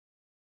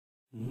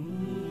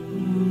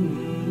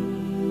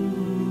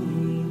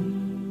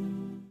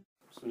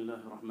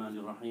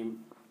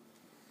Bismillahirrahmanirrahim.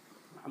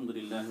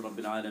 Alhamdulillahi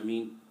Rabbil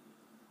Alameen.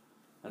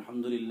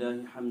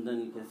 Alhamdulillahi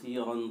hamdan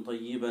kathiran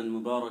tayyiban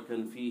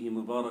mubarakan fihi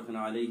mubarakan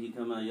alayhi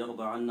kama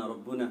yarda anna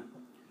Rabbuna.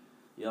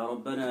 Ya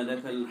Rabbana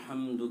lakal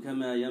hamdu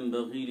kama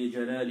yanbaghi li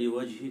jalali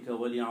wajhika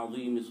wa li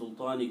azimi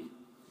sultanik.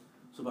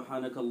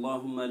 سبحانك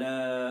اللهم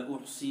لا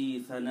أحصي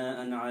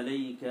ثناء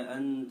عليك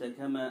أنت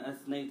كما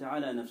أثنيت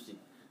على نفسك.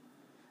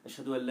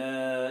 أشهد أن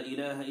لا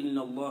إله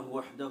إلا الله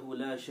وحده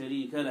لا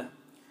شريك له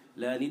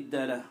لا ند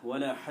له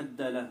ولا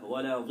حد له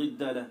ولا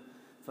ضد له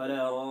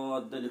فلا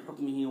راد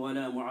لحكمه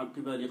ولا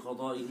معقب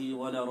لقضائه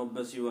ولا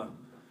رب سواه.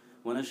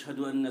 ونشهد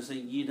أن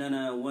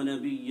سيدنا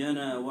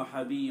ونبينا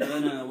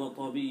وحبيبنا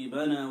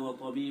وطبيبنا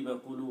وطبيب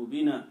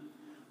قلوبنا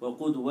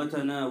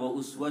وقدوتنا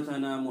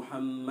وأسوتنا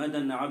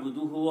محمدا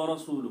عبده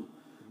ورسوله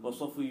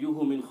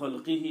وصفيه من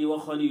خلقه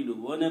وخليله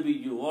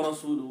ونبيه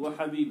ورسوله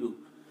وحبيبه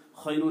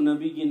خير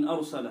نبي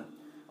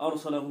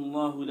أرسله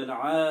الله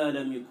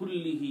للعالم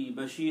كله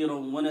بشيرا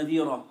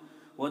ونذيرا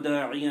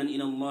وداعيا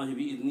إلى الله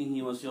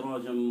بإذنه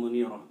وسراجا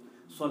منيرا.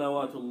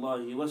 صلوات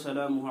الله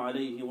وسلامه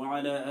عليه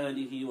وعلى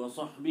آله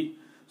وصحبه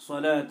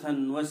صلاة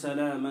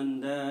وسلاما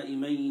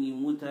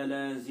دائمين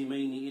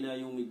متلازمين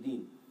إلى يوم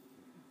الدين.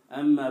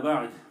 أما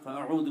بعد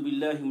فأعوذ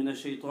بالله من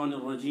الشيطان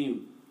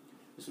الرجيم.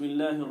 بسم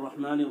الله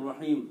الرحمن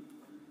الرحيم.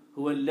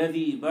 هو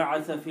الذي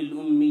بعث في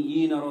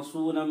الأميين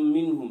رسولا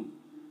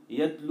منهم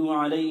يتلو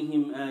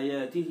عليهم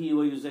آياته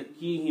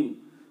ويزكيهم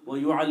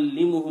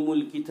ويعلمهم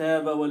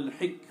الكتاب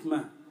والحكمة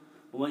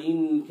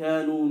وإن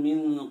كانوا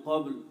من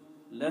قبل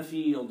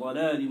لفي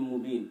ضلال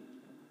مبين.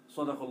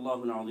 صدق الله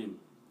العظيم.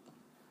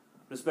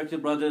 Respected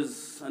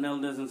brothers and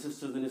elders and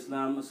sisters in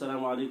Islam,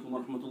 Assalamu alaikum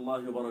wa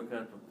rahmatullahi wa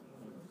barakatuh.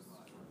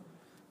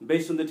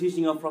 Based on the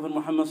teaching of Prophet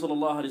Muhammad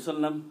sallallahu alaihi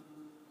wasallam,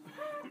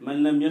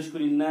 Man lam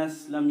yashkurin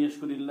nas lam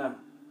yashkurillah.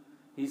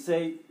 He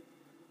said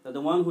that the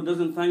one who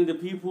doesn't thank the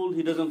people,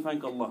 he doesn't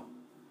thank Allah.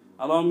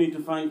 Allow me to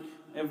thank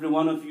every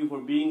one of you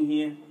for being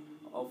here,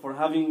 or for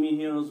having me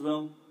here as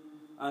well.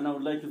 And I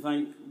would like to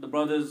thank the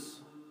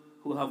brothers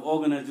who have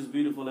organized this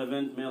beautiful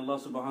event. May Allah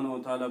subhanahu wa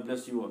ta'ala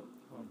bless you all.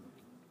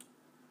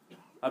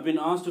 I've been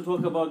asked to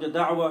talk about the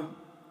da'wah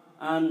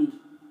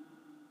and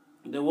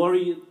the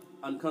worry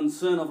and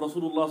concern of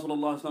Rasulullah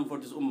sallallahu alaihi wasallam for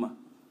this ummah.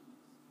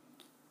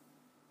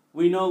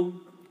 We know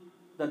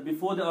that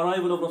before the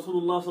arrival of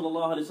Rasulullah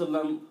sallallahu alaihi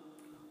wasallam,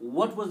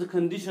 what was the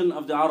condition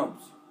of the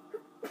Arabs?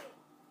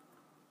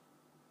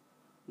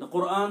 The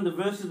Qur'an, the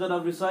verses that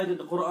I've recited,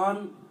 the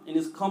Qur'an in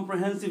its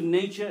comprehensive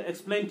nature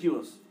explained to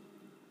us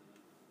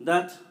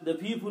that the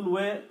people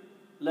were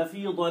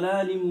لَفِي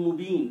ضَلَالٍ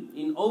مُبِينٍ,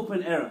 in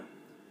open error.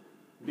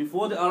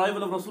 Before the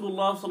arrival of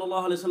Rasulullah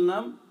sallallahu alaihi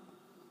wasallam,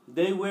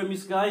 they were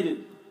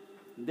misguided.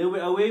 They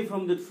were away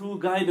from the true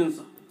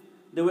guidance.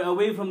 They were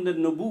away from the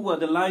nubuwwah,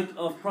 the light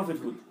of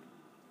prophethood.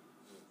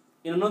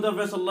 In another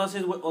verse, Allah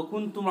says,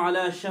 وَكُنْتُمْ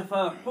عَلَى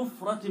شَفَا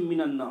حُفْرَةٍ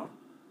مِّنَ النَّارِ,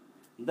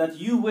 that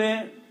you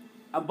were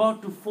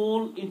about to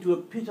fall into a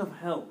pit of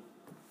hell.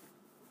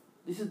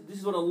 This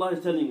is what Allah is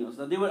telling us,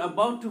 that they were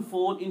about to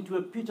fall into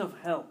a pit of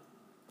hell.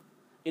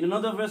 In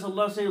another verse,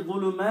 Allah says,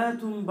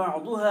 ظُلُمَاتٌ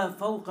بَعْضُهَا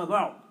فَوْقَ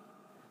بَعْضٍ,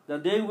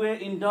 that they were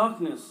in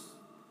darkness,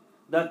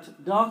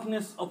 that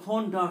darkness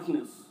upon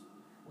darkness.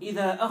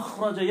 إِذَا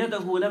أَخْرَجَ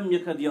يَدَهُ لَمْ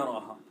يَكَدْ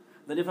يَرَاهَا,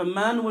 that if a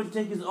man were to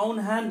take his own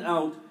hand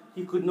out,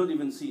 he could not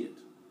even see it.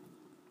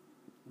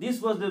 This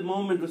was the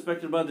moment,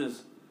 respected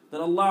brothers,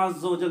 that Allah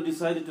Azza wa Jal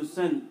decided to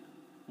send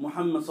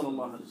Muhammad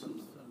sallallahu alaihi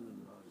wasallam.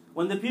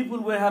 When the people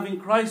were having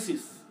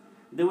crisis,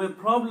 there were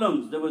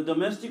problems, there were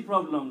domestic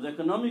problems,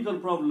 economical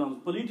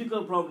problems,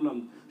 political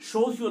problems,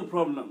 social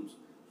problems.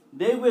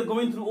 They were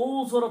going through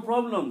all sort of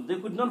problems. They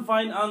could not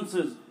find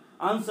answers.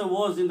 Answer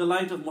was in the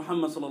light of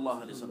Muhammad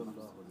sallallahu alaihi wasallam.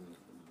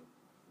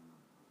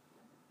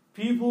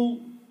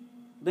 People,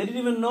 they didn't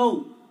even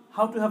know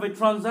how to have a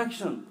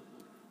transaction.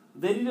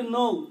 They didn't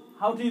know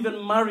how to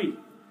even marry.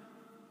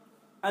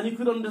 And you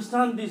could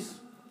understand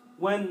this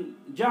when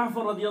Ja'far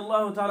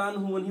radiallahu ta'ala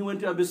anhu, when he went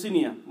to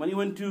Abyssinia, when he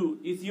went to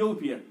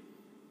Ethiopia,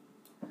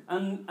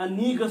 and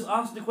Negus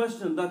asked the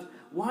question that,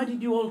 why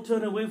did you all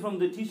turn away from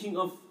the teaching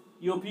of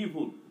your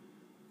people?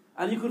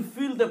 And you could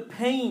feel the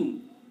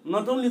pain,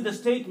 not only the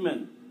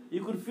statement,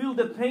 you could feel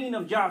the pain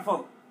of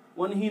Ja'far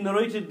when he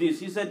narrated this.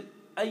 He said,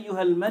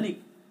 أيها الملك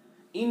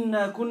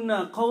إنا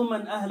كنا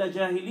قوما أهل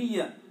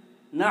جاهلية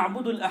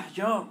نعبد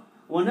الأحجار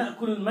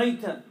ونأكل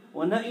الميت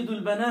ونائد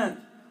البنات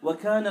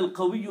وكان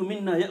القوي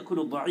منا يأكل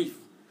الضعيف.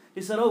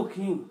 He said, "O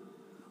king,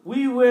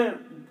 we were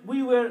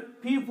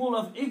people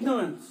of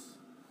ignorance.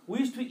 We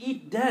used to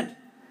eat dead.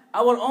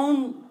 Our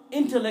own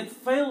intellect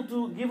failed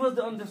to give us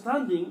the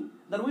understanding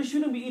that we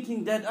shouldn't be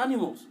eating dead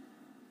animals.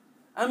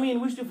 I mean,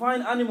 we used to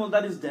find animal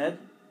that is dead,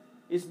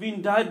 it's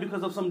been died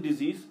because of some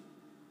disease,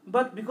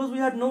 but because we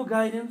had no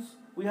guidance,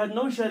 we had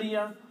no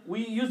sharia,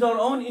 we used our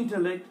own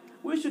intellect,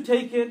 we used to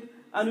take it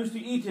and we used to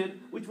eat it,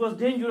 which was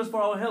dangerous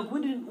for our health.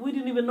 We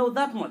didn't even know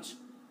that much.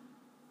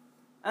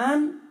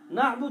 And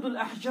na'budul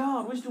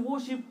ahjar, we used to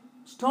worship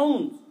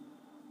stones.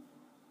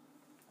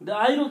 The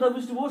idol that we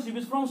used to worship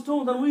is from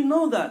stones, and we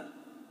know that.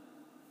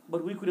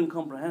 But we couldn't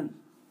comprehend.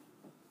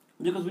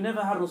 Because we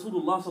never had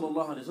Rasulullah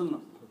sallallahu alaihi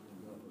wasallam.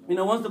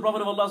 Once the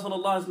Prophet of Allah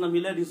sallallahu alaihi wasallam, he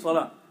led his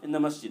salah in the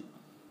masjid.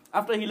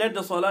 After he led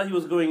the salah, he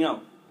was going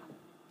out.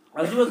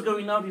 As he was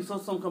going out, he saw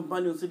some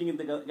companions sitting in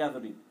the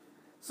gathering.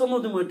 Some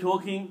of them were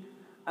talking,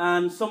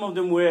 and some of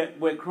them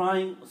were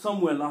crying,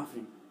 some were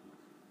laughing.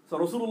 So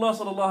Rasulullah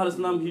sallallahu alaihi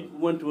wasallam, he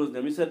went towards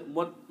them. He said,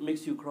 "What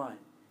makes you cry?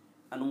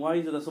 And why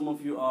is it that some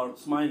of you are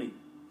smiling?"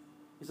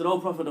 He said, "O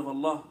Prophet of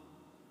Allah,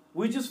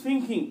 we're just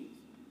thinking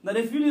that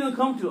if you didn't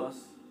come to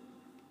us,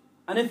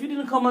 and if you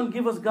didn't come and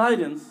give us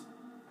guidance,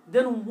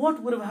 then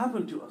what would have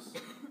happened to us?"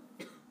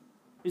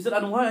 He said,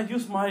 "And why are you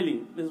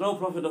smiling?" He said, "O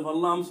Prophet of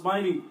Allah, I'm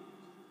smiling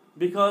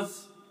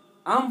because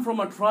I'm from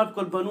a tribe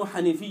called Banu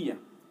Hanifiyya.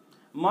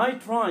 My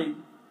tribe,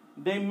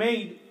 they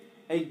made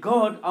a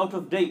god out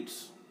of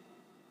dates.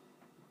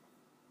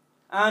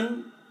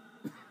 And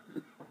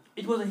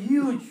it was a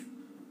huge,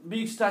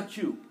 big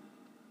statue.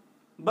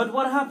 But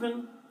what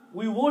happened?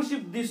 We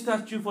worshipped this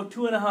statue for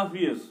 2.5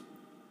 years.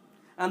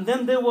 And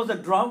then there was a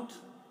drought,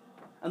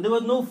 and there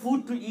was no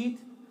food to eat.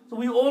 So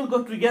we all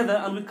got together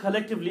and we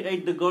collectively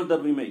ate the god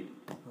that we made."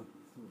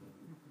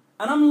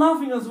 And I'm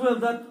laughing as well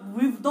that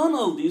we've done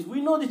all this.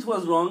 We know it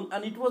was wrong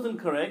and it wasn't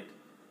correct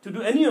to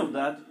do any of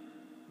that.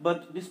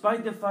 But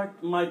despite the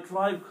fact, my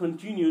tribe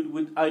continued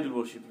with idol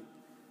worshipping.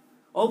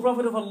 "O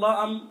Prophet of Allah,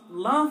 I'm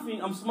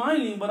laughing, I'm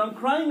smiling, but I'm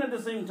crying at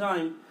the same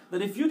time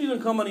that if you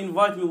didn't come and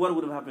invite me, what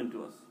would have happened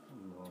to us?"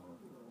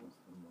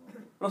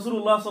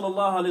 Rasulullah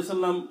sallallahu alaihi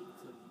wasallam,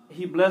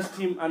 he blessed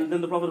him, and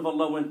then the Prophet of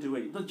Allah went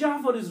away. The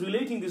Ja'far is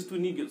relating this to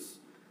niggas.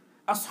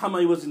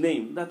 Ashama was his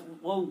name. That,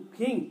 "Oh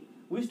king,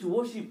 we used to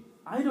worship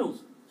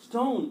idols,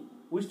 stone.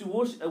 We used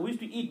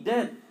to eat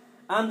dead."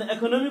 And the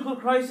economical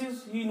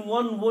crisis, he in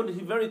one word,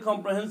 he very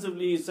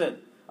comprehensively he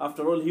said.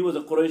 After all, he was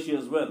a Qurayshi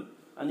as well,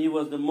 and he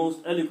was the most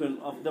eloquent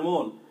of them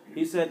all.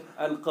 He said,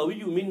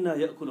 "Al-qawiyyu minna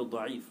ya'kulu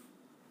al-da'if."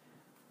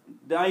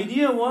 The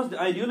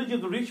ideology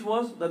of the rich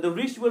was that the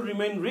rich will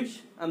remain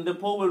rich and the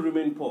poor will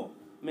remain poor.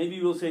 Maybe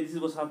you will say this is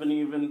what's happening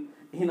even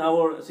in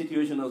our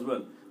situation as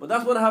well. But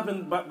that's what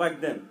happened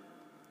back then.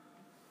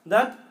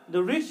 That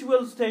the rich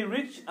will stay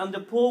rich and the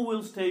poor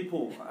will stay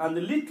poor. And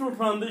the literal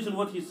translation,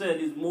 what he said,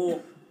 is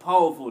more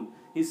powerful.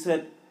 He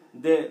said,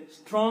 "The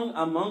strong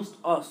amongst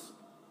us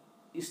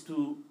is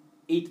to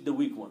eat the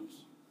weak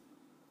ones."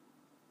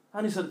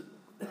 And he said,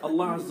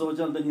 Allah Azza wa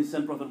Jal, then he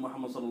sent Prophet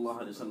Muhammad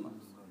sallallahu alaihi wasallam.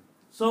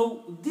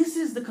 So this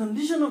is the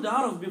condition of the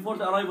Arabs before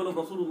the arrival of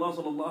Rasulullah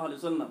sallallahu alaihi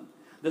wasallam.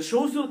 The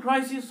social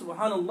crisis,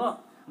 subhanallah,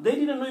 they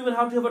didn't know even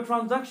how to have a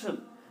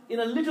transaction.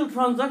 In a little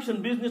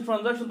transaction, business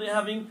transaction they're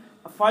having,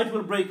 a fight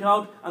will break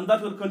out and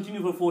that will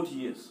continue for 40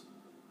 years.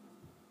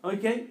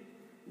 Okay?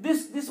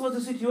 This was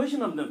the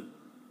situation of them.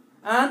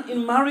 And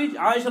in marriage,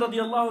 Aisha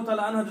radiallahu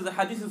ta'ala anha, there's a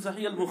hadith in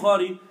Sahih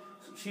al-Bukhari,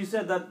 she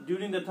said that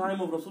during the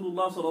time of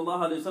Rasulullah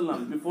sallallahu alaihi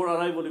wasallam, before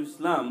arrival of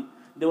Islam,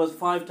 there was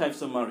 5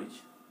 types of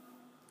marriage.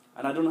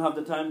 And I don't have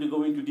the time to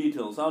go into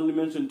details. I only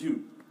mention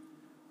 2.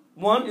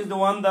 One is the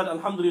one that,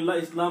 alhamdulillah,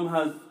 Islam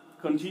has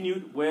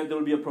continued, where there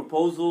will be a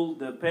proposal,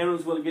 the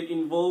parents will get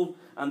involved,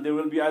 and there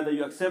will be either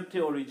you accept it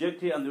or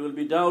reject it, and there will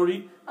be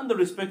dowry, and the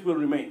respect will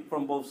remain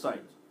from both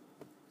sides.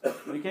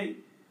 Okay?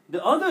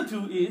 The other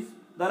 2 is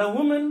that a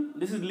woman,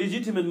 this is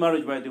legitimate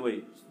marriage by the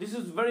way. This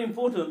is very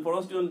important for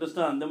us to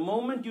understand. The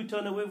moment you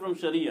turn away from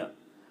Sharia,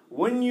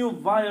 when you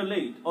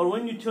violate or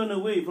when you turn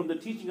away from the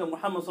teaching of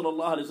Muhammad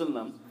sallallahu alaihi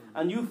wasallam,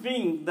 and you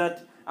think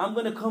that I'm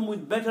going to come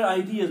with better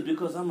ideas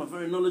because I'm a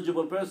very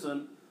knowledgeable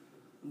person,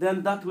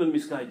 then that will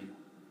misguide you.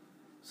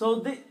 So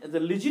the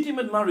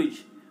legitimate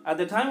marriage at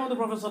the time of the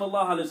Prophet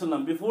sallallahu alaihi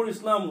wasallam, before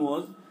Islam,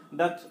 was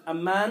that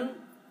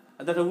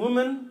a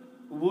woman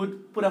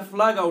would put a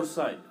flag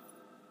outside,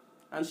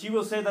 and she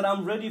will say that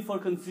I'm ready for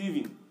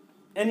conceiving.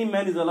 Any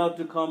man is allowed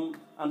to come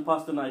and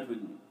pass the night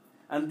with me.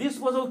 And this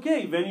was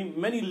okay.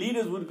 Many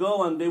leaders would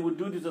go and they would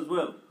do this as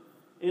well.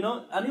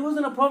 And it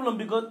wasn't a problem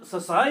because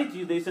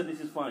society, they said this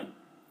is fine.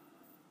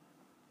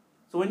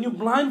 So when you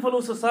blind follow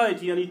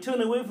society and you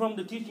turn away from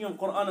the teaching of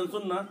Qur'an and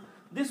Sunnah,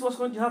 this was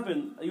going to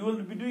happen. You will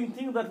be doing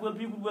things that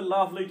people will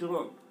laugh later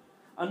on.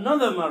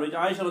 Another marriage,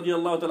 Aisha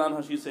radiallahu ta'ala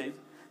anha, she says,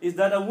 is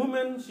that a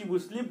woman, she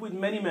would sleep with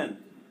many men.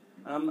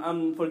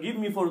 Forgive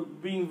me for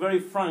being very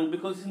frank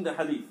because it's in the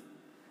hadith.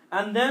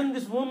 And then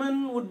this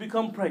woman would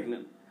become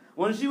pregnant.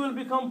 When she will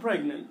become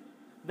pregnant,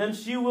 then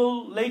she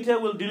will later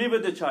deliver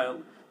the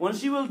child. When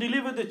she will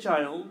deliver the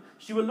child,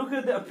 she will look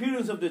at the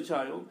appearance of the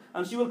child,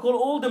 and she will call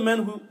all the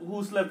men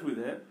who slept with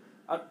her,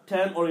 at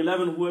 10 or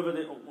 11,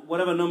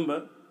 whatever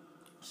number.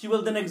 She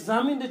will then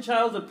examine the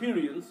child's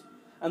appearance,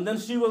 and then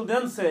she will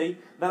then say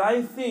that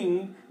I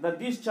think that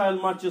this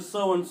child matches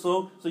so and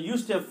so, so you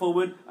step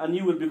forward and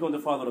you will become the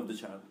father of the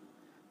child.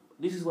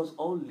 This was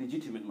all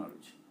legitimate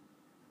marriage.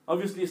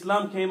 Obviously,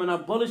 Islam came and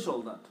abolished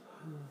all that.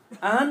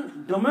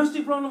 And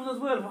domestic problems as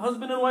well,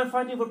 husband and wife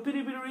fighting for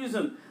petty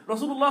reason.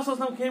 Rasulullah sallallahu alaihi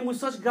wasallam came with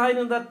such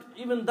guidance that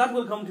even that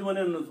will come to an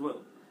end as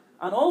well.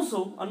 And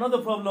also, another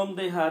problem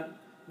they had,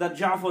 that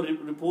Ja'far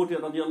reported,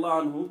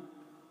 radiallahu anhu,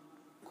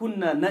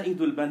 كُنَّا نَئِدُ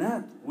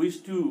الْبَنَاتِ. We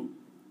used to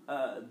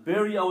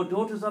bury our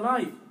daughters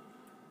alive.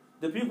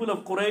 The people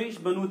of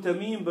Quraysh, Banu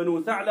Tamim,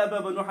 Banu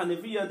Tha'laba, Banu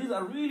Hanifiyah, these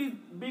are really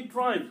big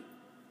tribes.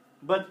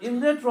 But in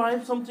their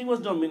tribe, something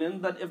was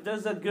dominant, that if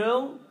there's a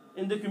girl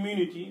in the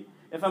community,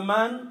 if a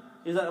man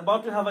is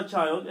about to have a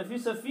child, if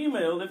he's a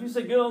female, if he's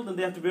a girl, then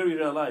they have to bury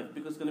her alive,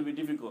 because it's going to be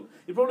difficult.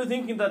 You're probably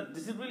thinking that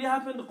this really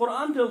happened. The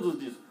Qur'an tells us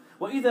this.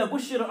 وَإِذَا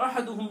بُشِّرَ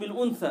أَحَدُهُمْ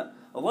بِالْأُنْثَى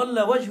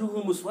ظَلَّ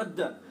وَجْهُهُ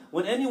مُسْوَدًّا.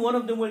 When any one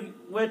of them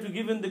were to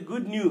give in the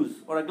good news,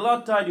 or a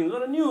glad tidings,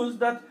 or a news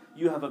that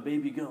you have a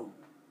baby girl,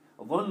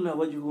 ظَلَّ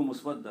وَجْهُهُ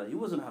مُسْوَدًّا. He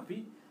wasn't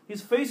happy.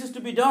 His face is to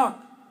be dark.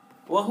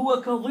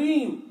 وَهُوَ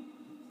كَظِيمٌ.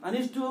 And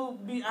is to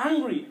be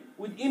angry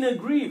with inner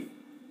grief.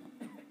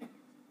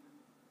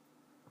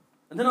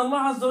 And then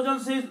Allah Azza wa Jalla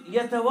says,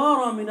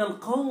 يَتَوَارَى مِنَ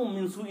الْقَوْمِ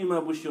مِنْ سُوءِ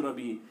مَا بُشِّرَ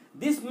بِهِ.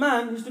 This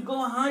man is to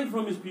go hide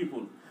from his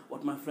people.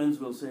 What my friends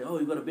will say, oh,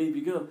 you got a baby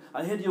girl.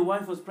 I heard your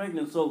wife was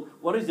pregnant, so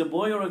what is it, a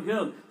boy or a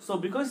girl? So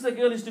because the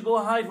girl is to go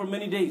hide for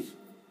many days.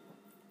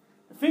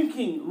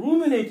 Thinking,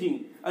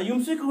 ruminating,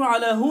 أَيُمْسِكُهُ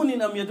عَلَى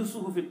هُونٍ أَمْ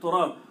يَدُسُّهُ فِي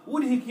التُّرَابِ.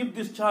 Would he keep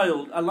this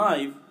child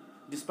alive,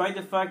 despite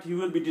the fact he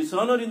will be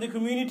dishonored in the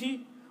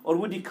community, or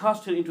would he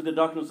cast her into the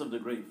darkness of the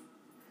grave?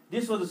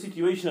 This was the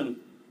situation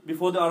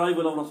before the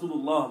arrival of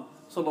Rasulullah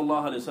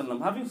sallallahu alaihi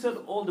wasallam. Having said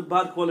all the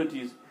bad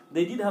qualities,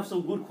 they did have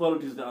some good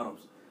qualities, the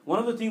Arabs. One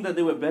of the things that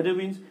they were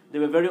Bedouins, they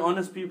were very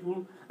honest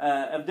people.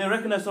 If they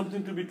recognize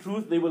something to be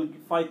truth, they will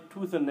fight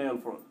tooth and nail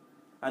for it.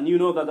 And you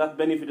know that that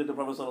benefited the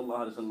Prophet sallallahu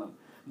alaihi wasallam.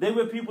 They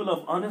were people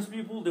of honest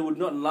people. They would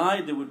not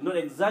lie. They would not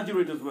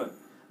exaggerate as well.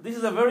 This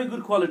is a very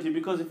good quality,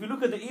 because if you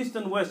look at the east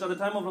and west at the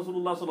time of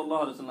Rasulullah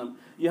sallallahu alaihi wasallam,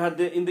 you had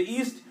in the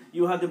east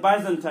you had the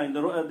Byzantine,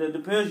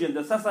 the Persian,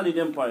 the Sassanid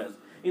empires.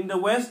 In the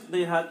west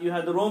you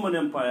had the Roman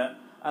Empire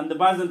and the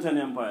Byzantine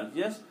empires.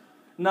 Yes.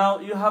 Now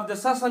you have the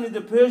Sassanid,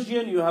 the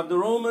Persian, you have the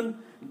Roman.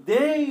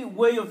 Their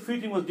way of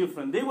treating was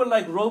different. They were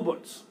like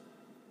robots.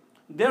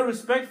 Their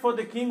respect for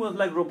the king was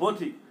like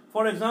robotic.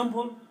 For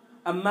example,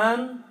 a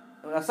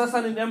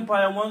Sassanid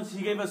empire, once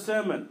he gave a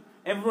sermon.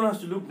 Everyone has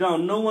to look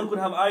down. No one could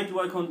have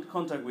eye-to-eye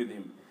contact with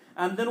him.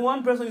 And then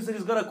one person, he said,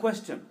 he's got a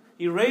question.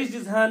 He raised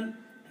his hand.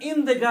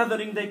 In the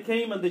gathering, they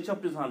came and they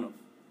chopped his hand off.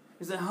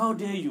 He said, how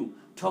dare you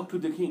talk to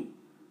the king?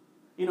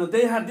 You know,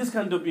 they had this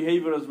kind of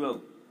behavior as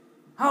well.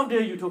 How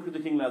dare you talk to the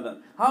king like that?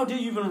 How dare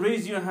you even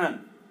raise your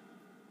hand?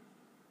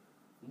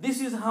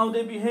 This is how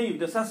they behaved,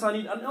 the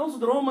Sassanid. And also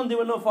the Romans, they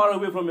were not far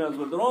away from it as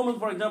well. The Romans,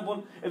 for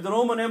example, if the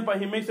Roman Empire,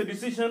 he makes a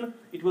decision,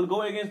 it will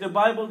go against the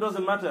Bible,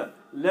 doesn't matter.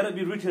 Let it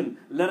be written,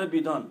 let it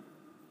be done.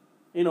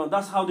 You know,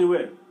 that's how they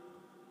were.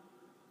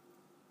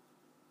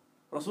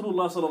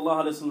 Rasulullah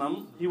sallallahu alaihi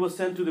wasallam, he was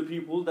sent to the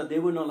people that they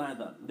were not like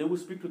that. They would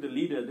speak to the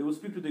leader, they would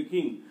speak to the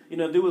king. You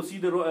know, they will see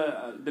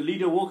the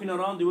leader walking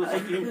around, they will say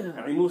to him,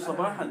 "Imu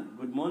sabahan,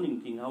 good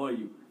morning, king, how are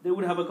you?" They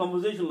would have a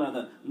conversation like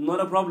that, not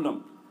a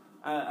problem.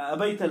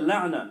 Abayt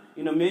al-la'na,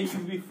 you know, may you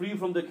be free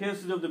from the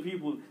curses of the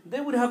people.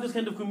 They would have this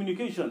kind of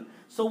communication.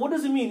 So what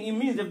does it mean? It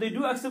means if they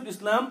do accept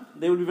Islam,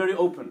 they will be very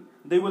open.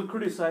 They will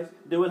criticize,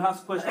 they will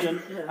ask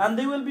questions, and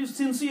they will be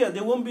sincere. They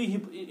won't be,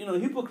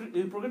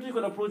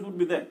 hypocritical approach would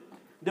be there.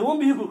 They won't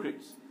be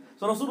hypocrites.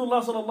 So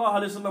Rasulullah sallallahu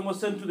alaihi wasallam was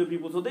sent to the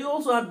people. So they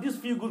also had these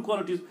few good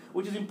qualities,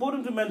 which is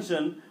important to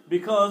mention,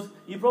 because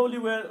you probably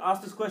were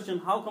asked this question,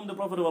 how come the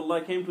Prophet of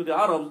Allah came to the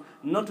Arabs,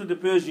 not to the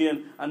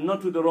Persian, and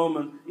not to the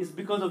Roman? It's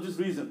because of this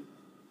reason,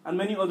 and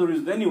many other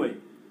reasons anyway.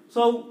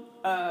 So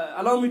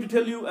allow me to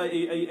tell you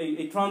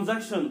a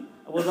transaction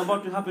was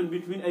about to happen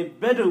between a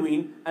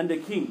Bedouin and a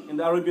king in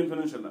the Arabian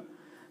Peninsula.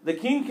 The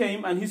king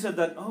came and he said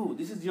that, oh,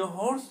 this is your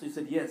horse? He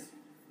said, yes.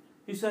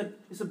 He said,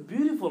 it's a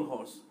beautiful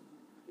horse.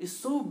 It's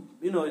so,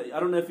 you know, I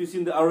don't know if you've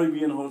seen the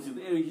Arabian horses.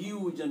 They're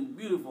huge and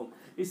beautiful.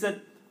 He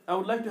said, I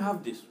would like to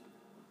have this.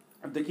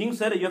 And the king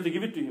said, you have to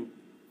give it to him.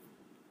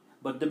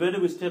 But the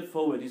Bedouin stepped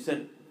forward. He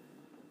said,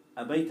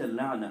 أبيت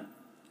اللعنة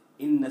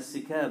إن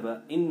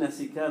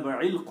السكاب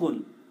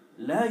علق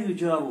لا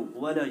يجار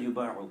ولا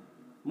يباع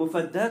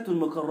مفدات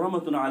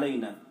مكرمة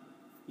علينا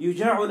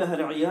يجاع لها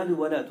العيال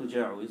ولا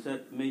تجاع. He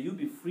said, may you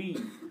be free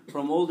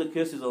from all the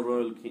curses of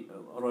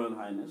royal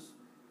highness.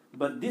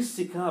 But this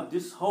sikab,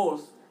 this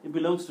horse, it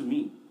belongs to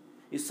me.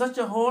 It's such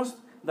a horse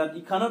that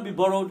it cannot be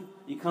borrowed,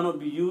 it cannot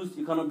be used,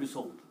 it cannot be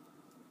sold.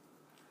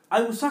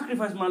 I will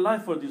sacrifice my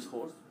life for this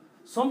horse.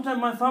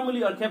 Sometimes my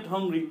family are kept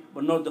hungry,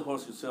 but not the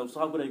horse itself. So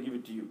how could I give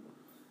it to you?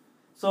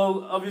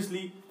 So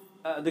obviously,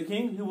 the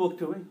king, he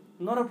walked away.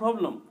 Not a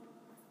problem.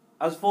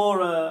 As for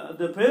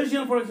the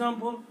Persian, for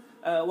example,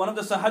 one of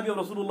the Sahabi of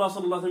Rasulullah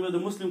sallallahu alaihi wasallam, the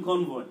Muslim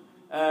convoy,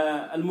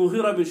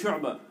 Al-Mughira bin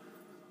Shu'bah,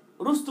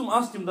 Rustum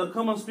asked him that,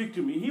 come and speak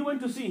to me. He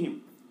went to see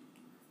him.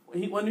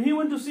 When he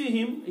went to see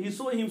him, he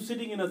saw him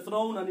sitting in a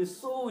throne and it's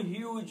so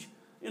huge,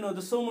 you know,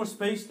 there's so much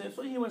space there.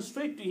 So he went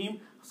straight to him,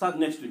 sat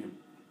next to him.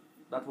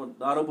 That's what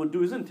the Arab would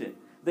do, isn't it?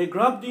 They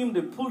grabbed him,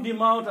 they pulled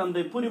him out and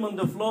they put him on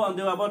the floor and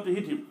they were about to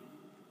hit him.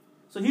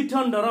 So he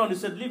turned around, he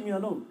said, leave me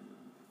alone.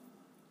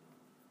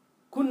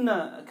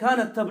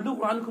 كانت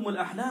تبلغ عنكم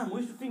الأحلام.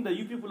 We used to think that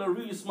you people are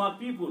really smart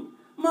people.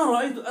 ما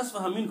رأيت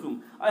أسفه منكم.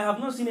 I have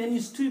not seen any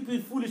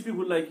stupid, foolish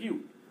people like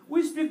you.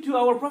 We speak to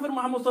our Prophet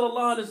Muhammad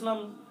sallallahu alaihi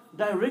wasallam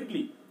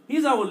directly.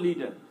 He's our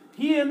leader.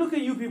 Here, look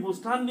at you people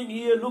standing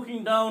here,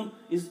 looking down.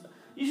 You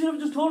should have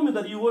just told me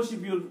that you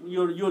worship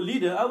your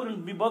leader. I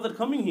wouldn't be bothered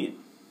coming here.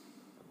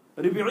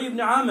 Rabi'i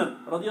ibn Amir,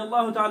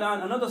 radiallahu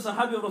ta'ala, another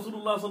Sahabi of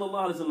Rasulullah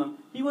sallallahu alaihi wasallam.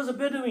 He was a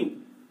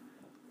Bedouin.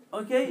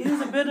 Okay, he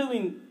was a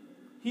Bedouin.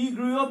 He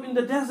grew up in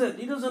the desert.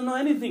 He doesn't know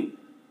anything.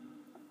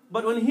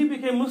 But when he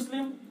became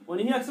Muslim, when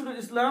he accepted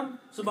Islam,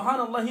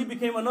 subhanallah, he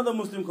became another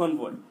Muslim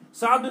convoy.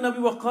 Sa'ad bin Abi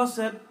Waqqas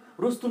said,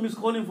 Rustum is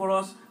calling for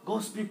us, go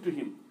speak to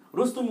him.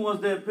 Rustum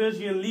was the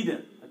Persian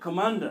leader, a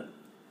commander.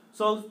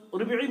 So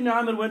Rabi' ibn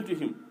Amir went to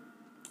him.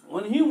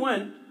 When he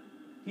went,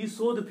 he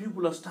saw the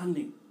people are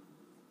standing.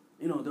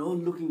 You know, they're all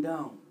looking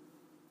down.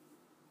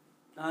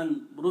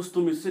 And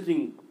Rustum is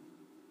sitting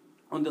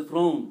on the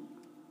throne.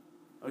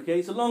 Okay,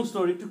 it's a long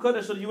story. To cut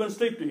it short, he went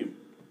straight to him.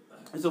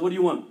 He said, what do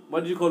you want? Why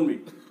did you call me?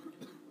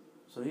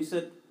 So he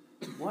said,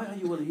 why are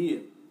you all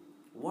here?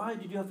 Why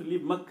did you have to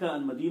leave Mecca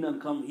and Medina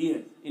and come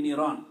here in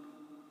Iran?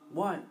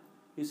 Why?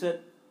 He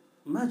said,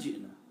 ما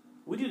جئنا.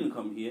 We didn't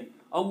come here.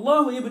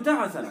 Allah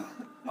ibta'athana.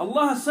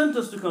 Allah has sent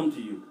us to come to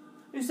you.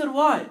 He said,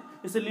 why?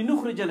 He said,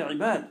 لنخرج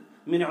العباد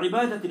من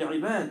عبادة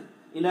العباد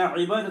إلى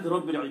عبادة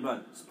رب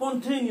العباد.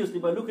 Spontaneously,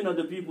 by looking at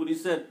the people, he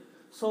said,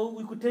 so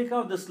we could take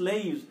out the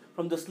slaves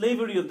from the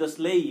slavery of the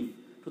slave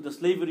to the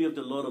slavery of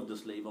the Lord of the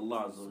slave,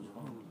 Allah Azza wa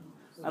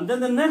Jalla. And then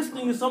the next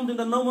thing is something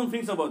that no one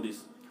thinks about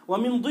this.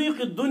 وَمِن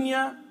ضِيقِ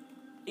الدُّنْيَا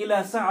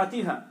إِلَى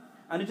سَاعَتِهَا.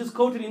 And it is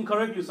quoted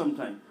incorrectly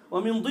sometimes.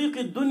 وَمِن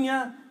ضِيقِ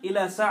الدُّنْيا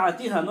إِلَى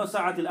سَاعَتِهَا, not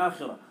سَاعَةِ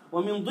الْآخِرَةِ.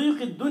 وَمِن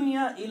ضِيقِ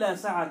الدُّنْيا إِلَى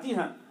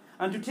سَاعَتِهَا.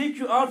 And to take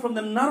you out from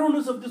the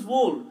narrowness of this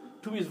world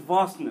to its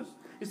vastness.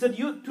 He said,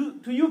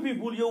 to you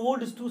people, your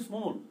world is too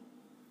small.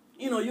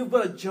 You know, you've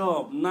got a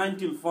job, 9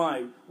 till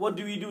 5. What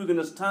do? We're going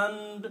to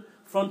stand in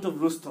front of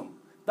Rustum.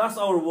 That's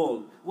our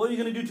world. What are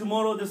you going to do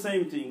tomorrow? The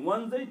same thing.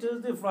 Wednesday,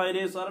 Thursday,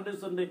 Friday, Saturday,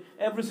 Sunday,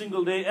 every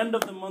single day, end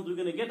of the month, we're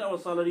going to get our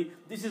salary.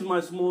 This is my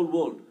small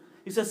world.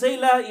 He says, say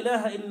La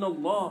ilaha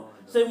illallah.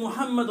 Say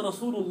Muhammad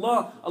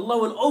Rasulullah. Allah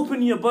will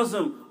open your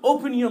bosom,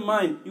 open your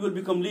mind. You will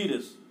become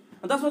leaders.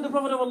 And that's what the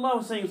Prophet of Allah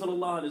was saying,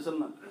 sallallahu alayhi wa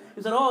sallam.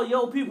 He said, oh,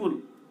 yo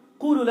people,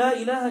 قولوا لا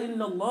إله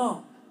إلا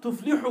الله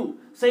تفلحوا.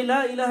 Say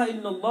La ilaha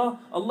illallah.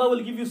 Allah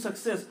will give you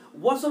success.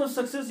 What sort of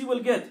success you will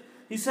get?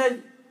 He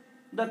said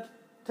that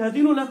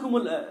تدين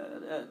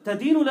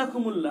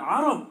لكم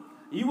العرب.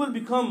 You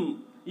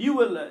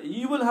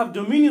will have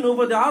dominion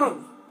over the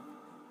Arabs.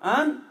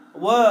 And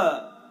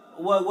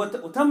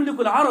وتملك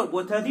العرب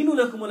وتدين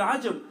لكم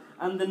العجب.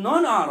 And the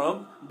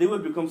non-Arab, they will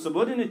become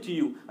subordinate to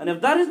you. And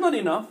if that is not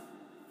enough,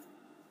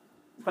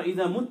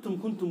 فَإِذَا مُتُّمْ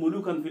كُنْتُمْ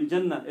مُلُوكًا فِي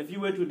الْجَنَّةِ. If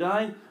you were to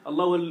die,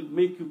 Allah will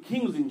make you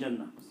kings in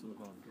Jannah.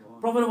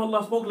 Prophet of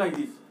Allah spoke like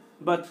this.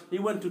 But he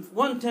went to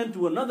one tent,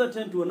 to another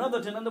tent, to another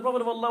tent, and the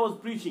Prophet of Allah was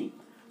preaching.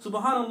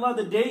 Subhanallah,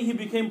 the day he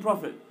became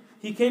prophet,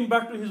 he came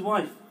back to his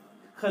wife,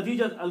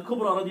 Khadija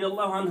al-Kubra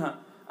radiallahu anha,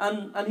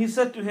 and he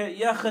said to her,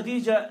 Ya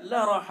Khadija,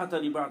 la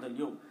rahata li ba'd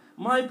al-yawm.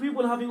 My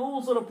people having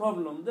all sort of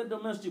problems, the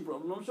domestic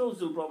problem,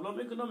 social problem,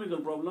 economical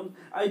problem,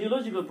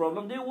 ideological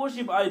problem. They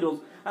worship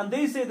idols, and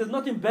they say there's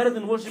nothing better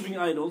than worshipping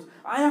idols.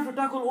 I have to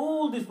tackle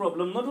all these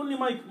problems, not only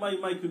my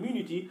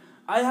community.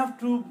 I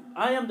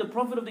am the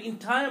prophet of the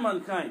entire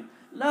mankind.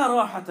 La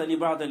rahata li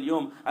ba'd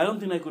al-yawm. I don't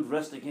think I could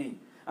rest again.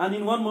 And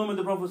in one moment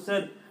the Prophet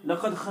said,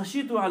 لَقَدْ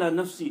خَشِيتُ عَلَى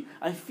نَفْسِي.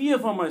 I fear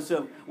for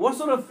myself. What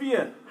sort of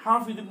fear?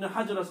 Hafiz ibn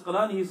Hajar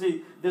Asqalani, he says,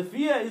 the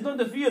fear is not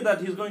the fear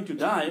that he's going to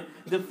die.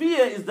 The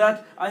fear is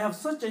that I have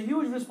such a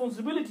huge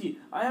responsibility.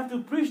 I have to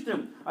preach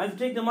them. I have to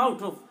take them out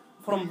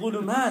from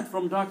dhulumat,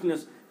 from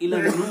darkness,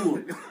 ila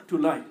nur, to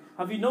light.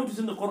 Have you noticed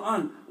in the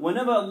Qur'an,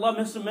 whenever Allah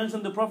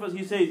mentions the Prophets,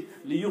 he says,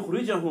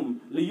 لِيُخْرِجَهُمْ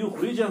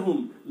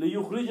لِيُخْرِجَهُمْ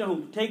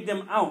لِيُخْرِجَهُمْ. To take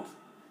them out.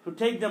 To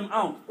take them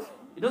out.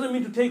 It doesn't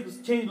mean to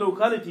change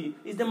locality.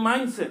 It's the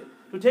mindset.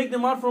 To take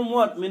them out from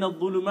what? Min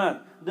al-dhulumat.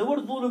 The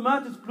word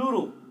dhulumat is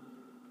plural.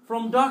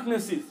 From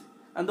darknesses.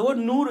 And the word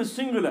nur is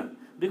singular.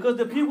 Because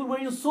the people were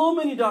in so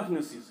many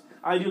darknesses.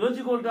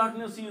 Ideological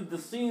darknesses, the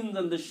sins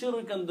and the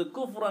shirk and the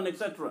kufr and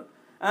etc.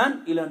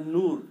 And ila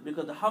nur.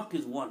 Because the haqq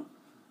is one.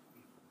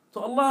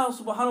 So Allah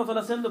subhanahu wa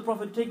ta'ala sent the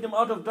Prophet to take them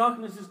out of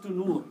darknesses to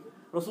nur.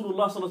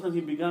 Rasulullah sallallahu alaihi wasallam,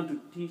 he began to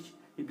teach.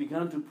 He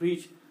began to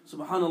preach.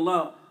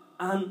 Subhanallah.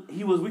 And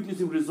he was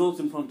witnessing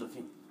results in front of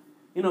him.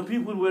 You know,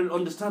 people were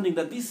understanding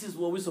that this is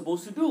what we're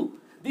supposed to do.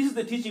 This is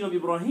the teaching of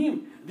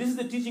Ibrahim. This is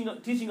the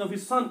teaching of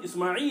his son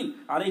Ismail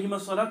alayhi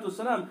salatu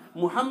wasalam.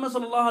 Muhammad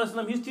sallallahu alayhi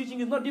wa sallam, his teaching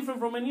is not different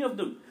from any of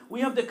them.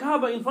 We have the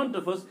Kaaba in front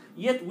of us,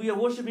 yet we are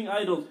worshipping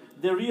idols.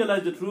 They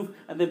realized the truth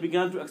and they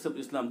began to accept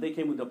Islam. They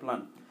came with a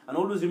plan. And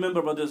always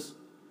remember, brothers,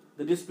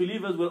 the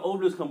disbelievers will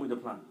always come with a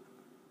plan.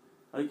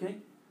 Okay?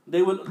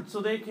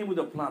 So they came with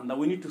a plan that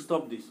we need to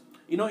stop this.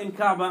 You know, in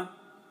Kaaba,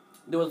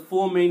 there was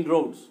 4 main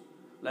roads.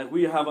 Like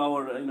we have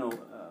our,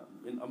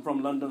 I'm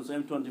from London, so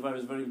M25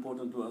 is very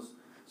important to us.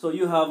 So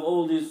you have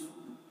all these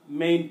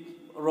main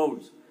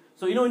roads.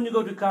 So you know when you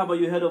go to Kaaba,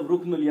 you heard of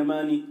Rukn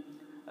al-Yamani,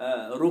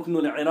 Rukn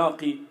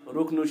al-Iraqi,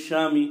 Rukn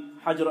al-Shami,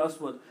 Hajar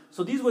Aswad.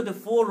 So these were the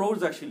 4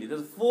 roads actually.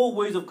 There's 4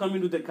 ways of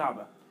coming to the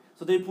Kaaba.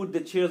 So they put the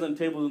chairs and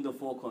tables in the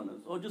four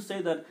corners. Or just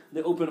say that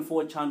they open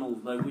 4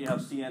 channels, like we have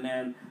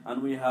CNN,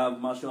 and we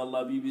have,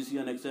 mashallah, BBC,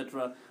 and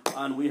etc.,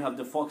 and we have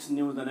the Fox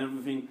News and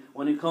everything.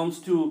 When it comes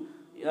to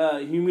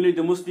humiliate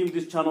the Muslims,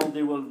 this channel,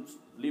 they will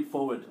leap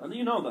forward. And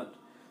you know that.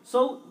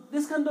 So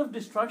this kind of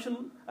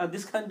distraction,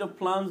 this kind of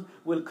plans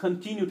will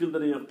continue till the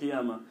day of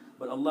Qiyamah.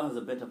 But Allah has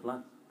a better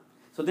plan.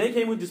 So they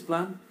came with this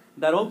plan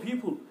that, oh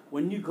people,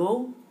 when you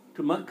go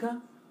to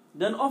Mecca,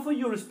 then offer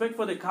your respect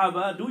for the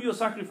Kaaba, do your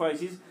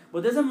sacrifices.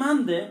 But there's a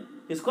man there,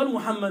 he's called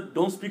Muhammad,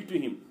 don't speak to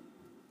him.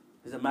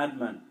 He's a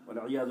madman.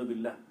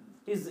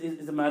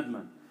 He's a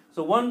madman.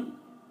 So one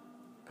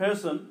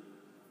person,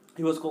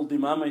 he was called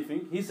Imam, I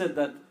think, he said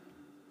that,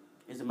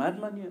 he's a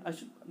madman, yeah, I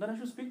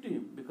should speak to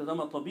him, because I'm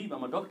a tabib,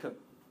 I'm a doctor.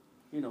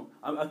 You know,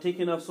 I've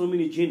taken out so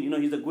many jinn, you know,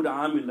 he's a good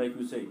amil, like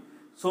you say.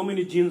 So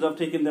many jinns, I've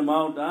taken them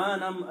out,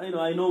 and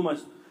I know much.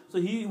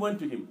 So he went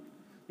to him.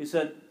 He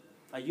said,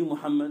 are you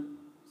Muhammad?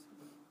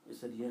 He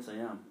said, yes, I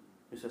am.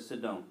 He said,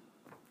 sit down.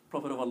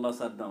 Prophet of Allah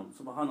sat down.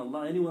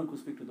 Subhanallah, anyone could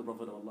speak to the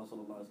Prophet of Allah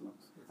sallallahu alaihi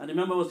wasallam. And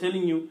remember, I was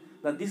telling you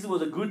that this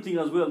was a good thing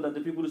as well, that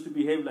the people used to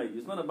behave like this.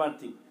 It's not a bad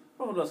thing.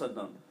 Prophet of Allah sat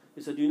down.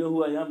 He said, do you know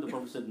who I am? The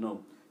Prophet said,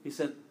 no. He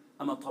said,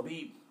 I'm a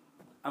tabib.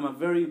 I'm a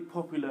very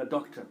popular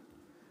doctor.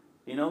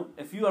 You know,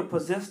 if you are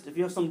possessed, if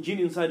you have some jinn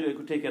inside you, I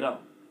could take it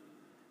out.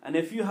 And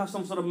if you have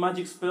some sort of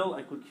magic spell,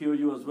 I could cure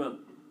you as well.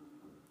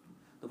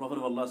 The Prophet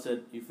of Allah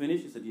said, you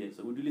finished? He said, yes.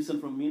 So would you listen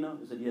from me now?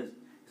 He said, yes.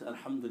 He said,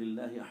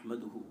 Alhamdulillahi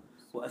ahmaduhu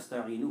wa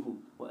asta'inuhu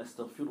wa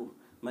astaghfiruh.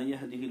 Man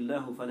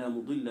yahdihillahu fala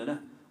mudilla lah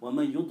wa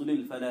man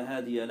yudlil fala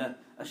hadiya lah.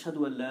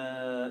 Ashhadu an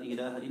la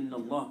ilaha illa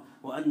Allah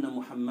wa anna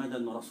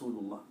Muhammadan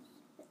Rasulullah.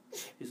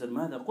 He said,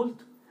 ماذا قلت?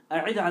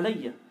 أعد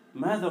علي.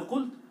 ماذا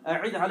قلت?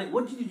 أعد علي.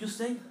 What did you just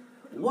say?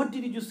 What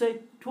did you just say?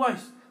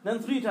 Twice. Then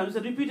 3 times. He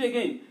said, repeat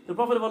again. The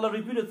Prophet of Allah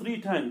repeated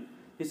 3 times.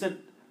 He said,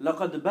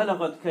 لَقَدْ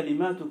بَلَغَتْ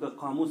كَلِمَاتُكَ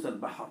قَامُوسَ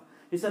الْبَحَرِ.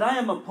 He said, I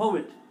am a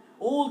poet.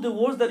 All the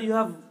words that you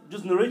have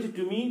just narrated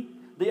to me,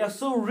 they are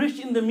so rich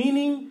in the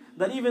meaning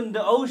that even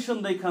the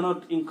ocean, they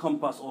cannot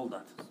encompass all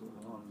that.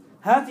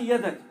 Hati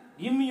yadak.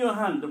 Give me your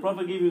hand. The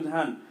Prophet gave him his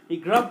hand. He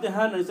grabbed the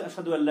hand and he said,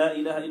 Ashhadu an la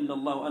ilaha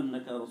illallah wa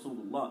annaka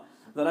Rasulullah.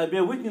 That I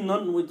bear witness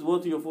none with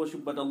worthy of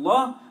worship but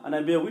Allah, and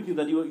I bear witness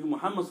that you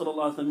Muhammad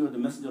sallallahu alaihi wasallam, you are the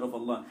messenger of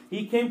Allah.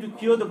 He came to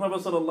cure the Prophet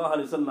sallallahu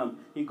alaihi wasallam.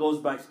 He goes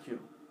back to cure.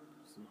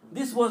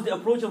 This was the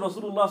approach of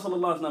Rasulullah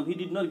sallallahu alaihi wasallam. He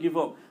did not give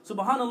up.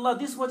 Subhanallah,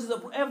 this was his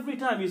approach. Every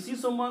time you see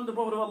someone, the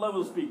Prophet of Allah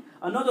will speak.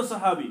 Another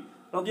Sahabi,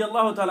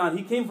 radiallahu ta'ala,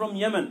 he came from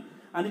Yemen,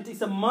 and it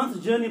is a month's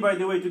journey, by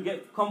the way, to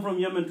come from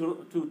Yemen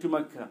to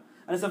Mecca.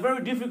 And it's a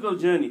very difficult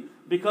journey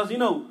because, you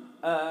know,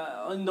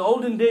 in the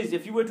olden days,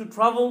 if you were to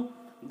travel,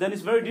 then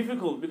it's very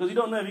difficult because you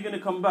don't know if you're going to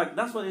come back.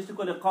 That's why they used to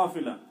call it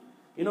qafila.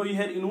 You know, you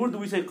had in Urdu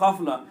we say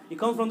qafla. It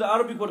comes from the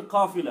Arabic word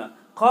qafila.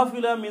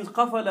 Qafila means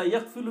qafala,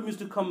 yaqfilu means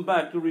to come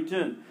back, to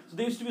return. So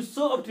they used to be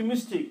so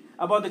optimistic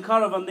about the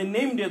caravan. They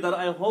named it that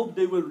I hope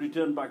they will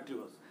return back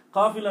to us.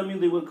 Qafila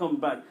means they will come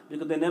back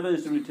because they never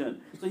used to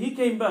return. So he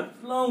came back,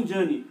 long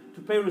journey,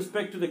 to pay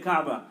respect to the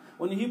Kaaba.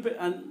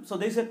 And so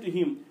they said to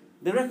him,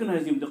 they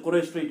recognized him, the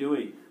Quraysh, straight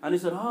away. And he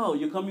said, oh,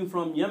 you're coming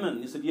from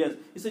Yemen? He said, yes.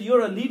 He said, you're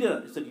a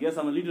leader? He said, yes,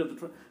 I'm a leader of the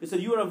tribe. He said,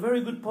 you are a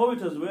very good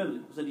poet as well.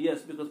 He said,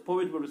 yes, because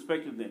poets were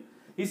respected there.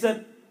 He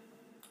said,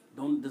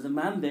 there's a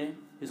man there,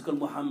 he's called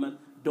Muhammad,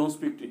 don't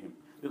speak to him.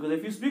 Because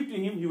if you speak to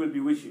him, he will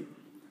bewitch you.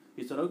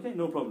 He said, okay,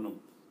 no problem.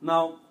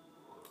 Now,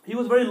 he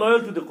was very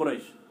loyal to the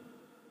Quraysh.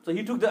 So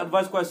he took the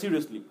advice quite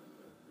seriously.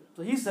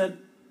 So he said,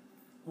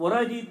 what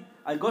I did,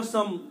 I got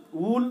some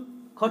wool,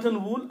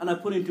 cotton wool, and I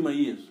put it into my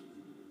ears.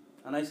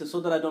 And I said, so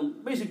that I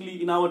don't,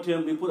 basically in our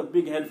term, we put a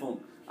big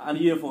headphone, an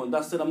earphone.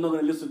 That's it, I'm not going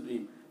to listen to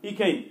him. He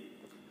came.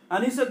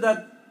 And he said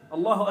that,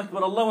 Allahu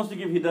Akbar, Allah wants to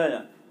give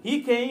hidayah.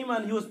 He came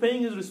and he was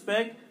paying his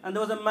respect, and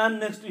there was a man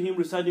next to him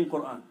reciting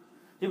Qur'an.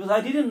 Because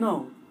I didn't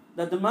know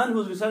that the man who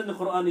was reciting the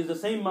Qur'an is the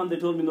same man they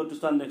told me not to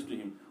stand next to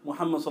him,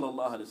 Muhammad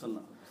sallallahu alaihi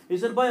wasallam. He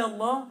said, by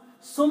Allah,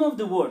 some of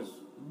the words,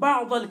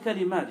 ba'd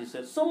al-kalimat, he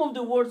said, some of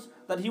the words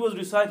that he was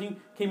reciting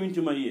came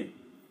into my ear.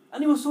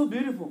 And it was so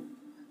beautiful.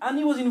 And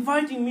he was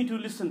inviting me to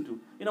listen to.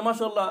 You know,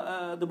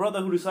 mashallah, the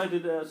brother who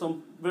recited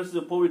some verses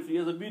of poetry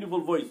has a beautiful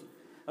voice.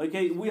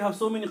 Okay, we have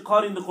so many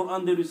qari in the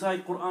Qur'an, they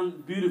recite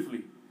Qur'an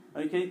beautifully.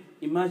 Okay,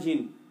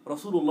 imagine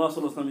Rasulullah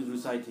sallallahu alaihi wasallam is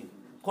reciting.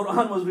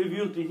 Qur'an was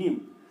revealed to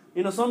him.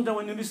 You know, sometimes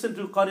when you listen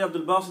to Qari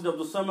Abdul Basit,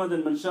 Abdul Samad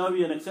and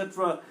Manshawi and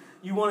etc.,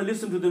 you want to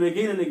listen to them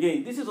again and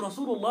again. This is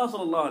Rasulullah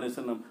sallallahu alaihi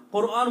wasallam.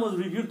 Qur'an was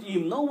revealed to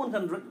him. No one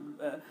can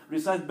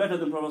recite better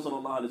than Prophet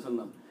sallallahu alaihi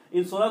wasallam.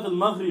 In Salat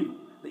al-Maghrib,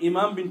 the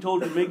Imam been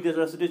told to make the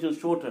recitation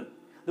shorter.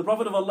 The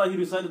Prophet of Allah, he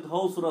recited the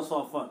whole Surah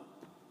Sawt.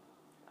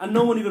 And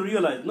no one even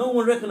realized, no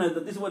one recognized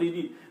that this is what he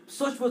did.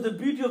 Such was the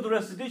beauty of the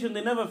recitation,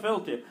 they never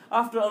felt it.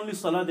 After only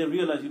Salah, they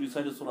realized he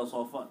recited Surah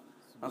Sawt.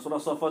 And Surah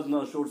Sawt is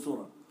not a short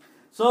surah.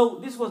 So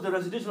this was the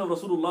recitation of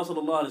Rasulullah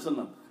sallallahu alaihi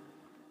wasallam.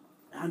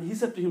 And he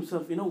said to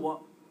himself, you know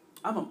what?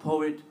 I'm a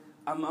poet.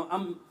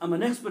 I'm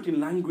an expert in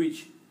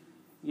language.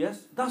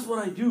 Yes, that's what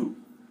I do.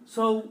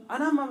 So,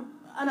 and I'm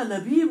a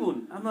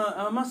labibun.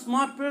 I'm a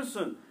smart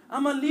person.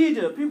 I'm a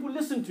leader. People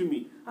listen to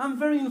me. I'm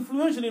very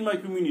influential in my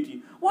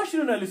community. Why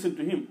shouldn't I listen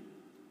to him?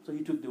 So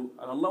he took and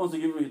Allah wants to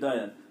give him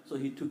hidayah. So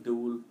he took the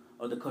wool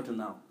or the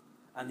curtain out.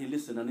 And he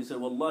listened and he said,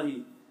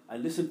 Wallahi, I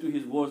listened to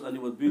his words and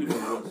it was beautiful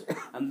words.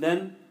 And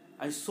then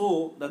I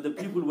saw that the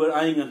people were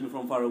eyeing at me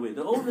from far away.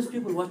 There are always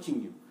people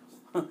watching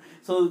you.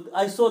 So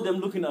I saw them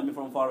looking at me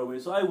from far away.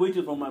 So I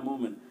waited for my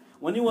moment.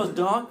 When it was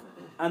dark,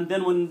 and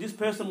then when this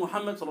person,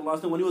 Muhammad sallallahu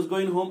alaihi wasallam, when he was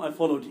going home, I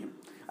followed him.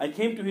 I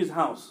came to his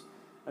house.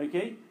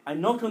 Okay? I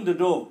knocked on the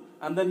door,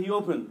 and then he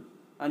opened.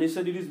 And he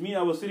said, it is me,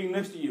 I was sitting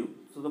next to you.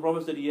 So the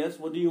Prophet said, yes,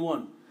 what do you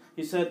want?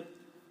 He said,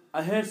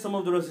 I heard some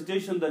of the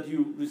recitation that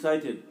you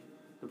recited.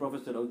 The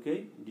Prophet said,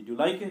 okay, did you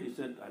like it? He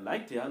said, I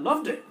liked it, I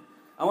loved it.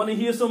 I want to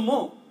hear some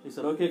more. He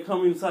said, okay,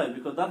 come inside.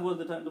 Because that was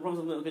the time. The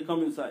Prophet said, okay,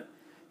 come inside.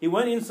 He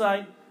went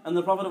inside, and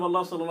the Prophet of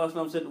Allah sallallahu alaihi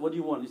wasallam said, what do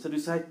you want? He said,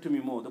 recite to me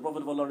more. The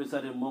Prophet of Allah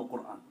recited more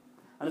Qur'an.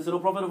 And he said, O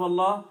Prophet of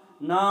Allah,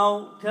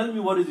 now tell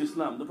me what is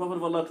Islam. The Prophet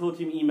of Allah taught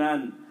him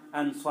Iman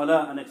and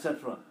Salah and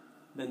etc.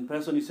 Then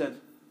person he said,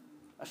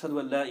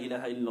 Ashhadu an la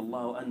ilaha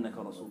illallah wa annaka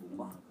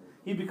Rasulullah.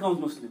 He becomes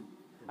Muslim.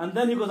 And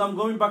then he goes, I'm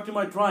going back to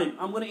my tribe.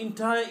 I'm going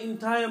to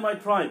entire my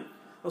tribe.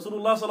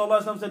 Rasulullah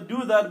sallallahu alaihi wasallam said,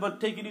 do that, but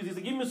take it easy. He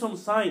said, give me some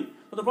sign.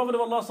 So the Prophet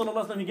of Allah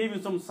sallallahu alaihi wasallam, he gave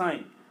him some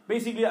sign.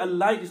 Basically, a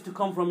light is to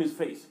come from his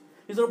face.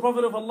 He said, O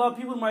Prophet of Allah,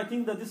 people might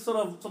think that this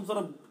some sort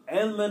of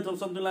ailment or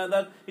something like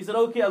that. He said,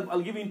 okay,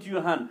 I'll give it into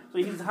your hand. So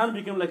his hand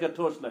became like a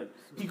torchlight.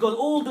 He goes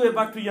all the way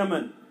back to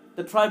Yemen.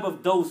 The tribe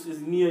of Daws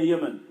is near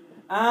Yemen.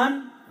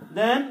 And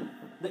then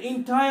the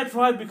entire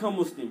tribe become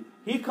Muslim.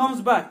 He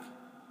comes back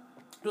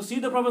to see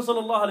the Prophet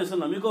sallallahu alaihi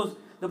wasallam. He goes,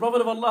 the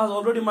Prophet of Allah has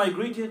already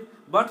migrated.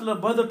 Battle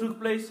of Badr took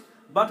place.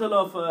 Battle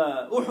of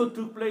Uhud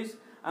took place.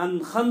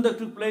 And Khandaq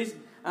took place.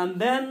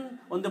 And then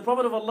when the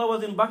Prophet of Allah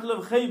was in Battle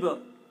of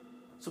Khaybar,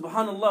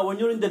 subhanallah, when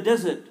you're in the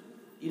desert,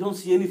 you don't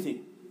see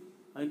anything.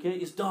 Okay,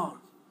 it's dark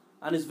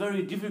and it's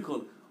very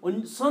difficult.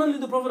 When suddenly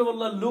the Prophet of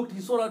Allah looked,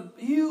 he saw a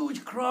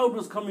huge crowd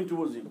was coming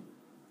towards him.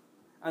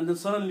 And then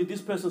suddenly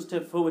this person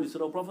stepped forward. He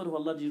said, O Prophet of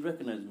Allah, do you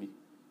recognize me?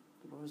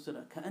 The Prophet said,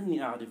 Ka'anni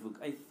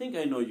a'rifuk. I think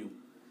I know you.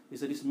 He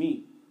said, it's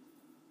me,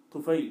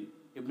 Tufail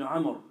ibn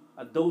Amr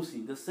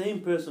ad-Dawsi, the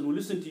same person who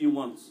listened to you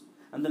once.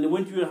 And then he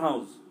went to your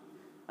house.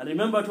 And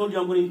remember I told you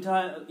I'm going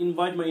to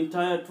invite my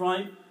entire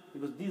tribe?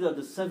 Because these are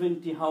the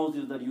 70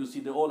 houses that you see,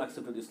 they all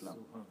accepted Islam.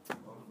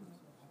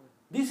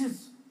 This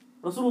is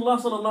Rasulullah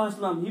sallallahu alaihi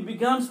wasallam. He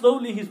began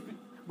slowly,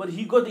 but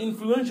he got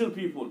influential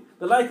people,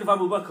 the like of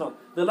Abu Bakr,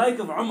 the like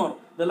of Umar,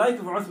 the like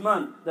of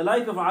Uthman, the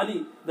like of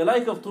Ali, the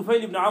like of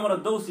Tufail ibn Amr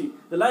al-Dawsi,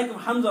 the like of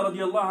Hamza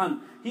radiallahu anh.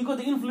 He got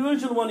the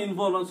influential one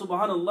involved, and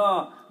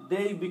subhanallah,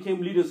 they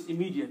became leaders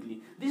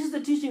immediately. This is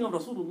the teaching of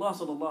Rasulullah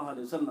sallallahu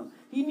alaihi wasallam.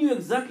 He knew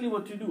exactly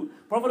what to do.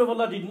 Prophet of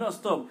Allah did not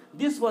stop.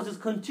 This was his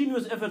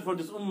continuous effort for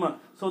this ummah,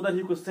 so that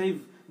he could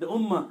save the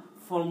ummah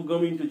from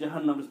going to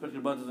Jahannam,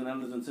 respected brothers and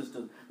elders and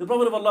sisters. The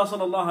Prophet of Allah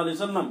sallallahu alaihi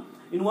wasallam,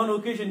 in one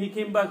occasion he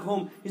came back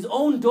home, his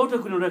own daughter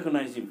couldn't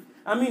recognize him.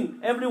 I mean,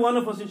 every one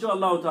of us,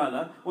 inshallah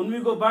ta'ala, when we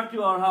go back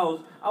to our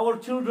house, our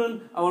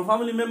children, our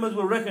family members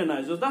will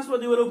recognize us. That's why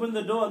they will open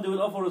the door and they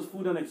will offer us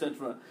food and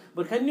etc.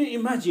 But can you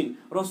imagine,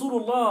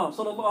 Rasulullah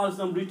sallallahu alaihi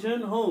wasallam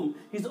returned home,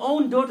 his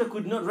own daughter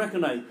could not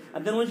recognize.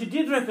 And then when she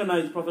did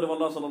recognize the Prophet of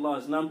Allah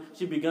sallallahu alaihi wasallam,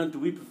 she began to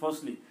weep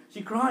profusely.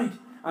 She cried.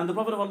 And the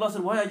Prophet of Allah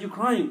said, why are you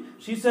crying?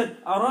 She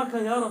said,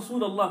 Araka ya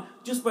Rasulullah,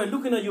 just by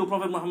looking at you,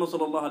 Prophet Muhammad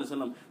sallallahu alaihi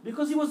wasallam.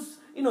 Because he was,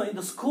 in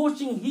the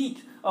scorching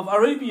heat of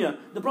Arabia.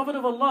 The Prophet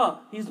of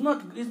Allah, he's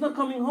not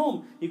coming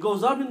home. He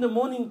goes out in the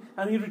morning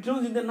and he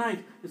returns in the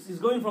night. He's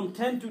going from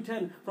 10 to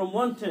 10, from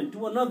one tent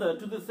to another,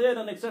 to the third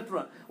and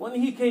etc. When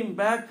he came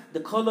back,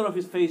 the color of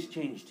his face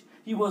changed.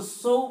 He was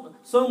so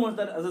much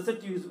that, as I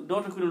said to you, his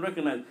daughter couldn't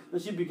recognize.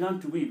 Then she began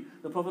to weep.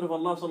 The Prophet of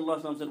Allah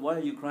sallallahu alaihi wasallam said, why are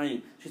you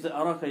crying? She said,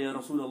 Araka ya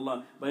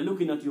Rasulullah, by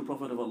looking at you,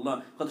 Prophet of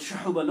Allah, قَدْ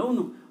شَحُبَ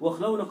لَوْنُكَ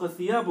وَخْلَوْنَكَ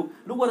ثِيَابُكَ.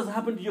 Look what has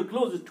happened to your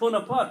clothes, it's torn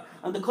apart,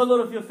 and the color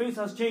of your face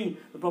has changed.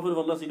 The Prophet of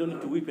Allah said, you don't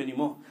need to weep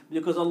anymore,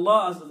 because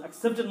Allah has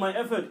accepted my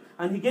effort,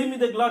 and He gave me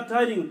the glad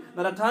tidings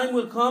that a time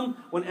will come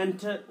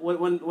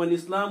when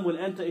Islam will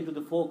enter into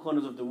the four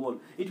corners of the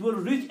world. It will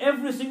reach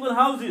every single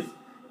houses,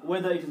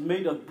 whether it is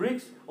made of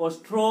bricks or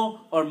straw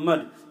or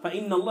mud.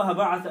 فَإِنَّ اللَّهَ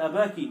بَعَثَ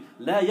أَبَاكِ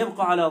لَا يَبْقَ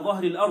عَلَى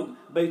ظَهْرِ الْأَرْضِ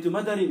بَيْتُ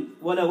مَدَرٍ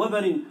وَلَا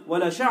وَبَرٍ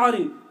وَلَا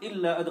شَعَرٍ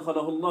إِلَّا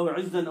أَدْخَلَهُ اللَّهُ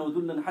عِزًّا أَوْ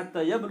ذُلًّا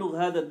حَتَّى يَبْلُغْ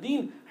هَذَا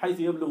الدِّينَ حَيْثُ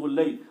يَبْلُغُ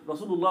اللَّيْلِ.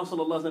 Rasulullah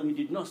sallallahu alaihi wasallam, he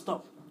did not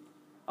stop.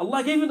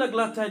 Allah gave him the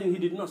glad tidings, he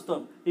did not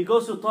stop. He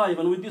goes to Taif,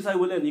 and with this I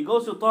will end. He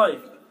goes to Taif.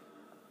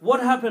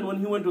 What happened when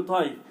he went to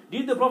Taif?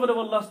 Did the Prophet of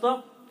Allah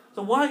stop?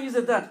 So why is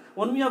it that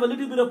when we have a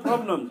little bit of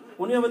problems,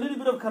 when we have a little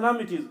bit of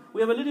calamities, we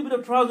have a little bit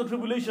of trials and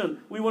tribulation,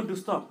 we want to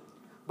stop?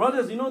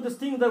 Brothers, this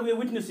thing that we are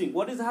witnessing,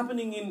 what is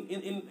happening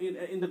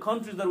in the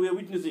countries that we are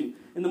witnessing,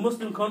 in the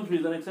Muslim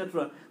countries and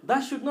etc., that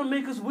should not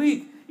make us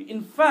weak.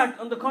 In fact,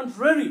 on the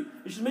contrary,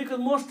 it should make us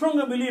more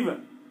stronger believer.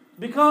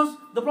 Because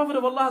the Prophet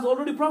of Allah has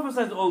already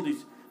prophesied all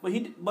this.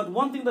 But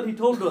one thing that he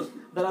told us,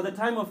 that at the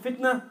time of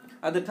fitna,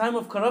 at the time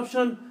of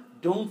corruption,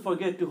 don't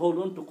forget to hold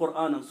on to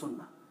Qur'an and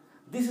Sunnah.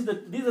 These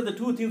are the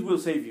two things will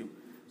save you.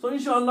 So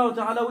inshallah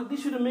ta'ala,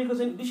 this shouldn't make us,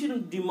 this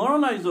shouldn't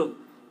demoralize us.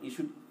 It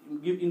should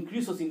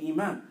increase us in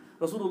iman.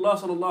 Rasulullah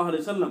sallallahu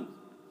alayhi wa sallam,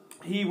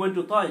 he went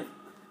to Taif,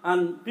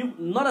 and people,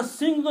 not a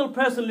single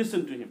person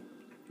listened to him.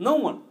 No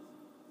one.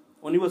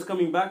 When he was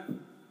coming back,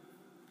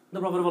 the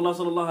Prophet of Allah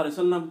sallallahu alayhi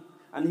wa sallam,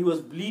 and he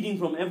was bleeding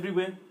from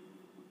everywhere,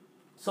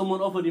 someone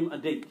offered him a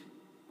date,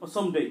 or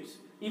some dates.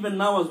 Even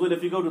now as well,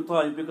 if you go to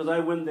Taif, because I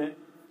went there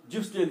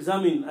just to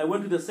examine, I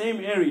went to the same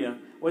area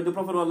where the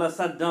Prophet of Allah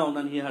sat down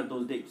and he had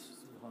those dates.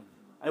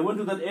 I went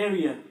to that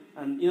area,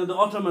 and the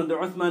Ottoman, the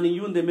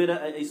Uthmaniyun, they made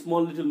a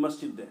small little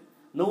masjid there.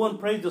 No one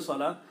prayed the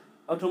salah.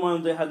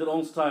 Ottomans, they had their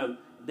own style.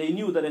 They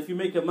knew that if you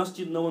make a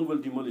masjid, no one will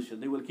demolish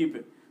it. They will keep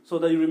it, so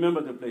that you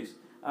remember the place.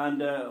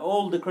 And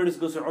all the credits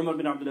goes to Umar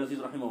bin Abdul Aziz,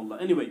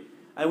 rahimahullah. Anyway,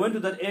 I went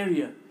to that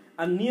area,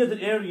 and near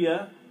that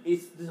area,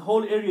 this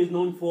whole area is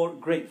known for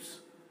grapes.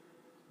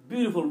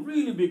 Beautiful,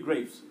 really big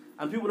grapes.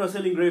 And people are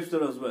selling grapes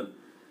there as well.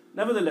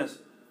 Nevertheless,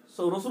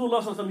 so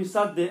Rasulullah sallallahu alaihi wasallam, he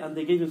sat there, and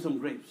they gave him some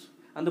grapes.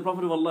 And the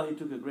Prophet of Allah, he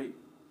took a grape,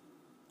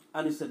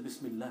 and he said,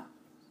 Bismillah.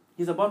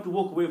 He's about to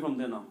walk away from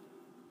there now,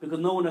 because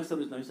no one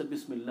accepted Islam. He said,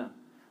 Bismillah.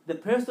 The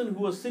person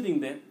who was sitting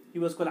there, he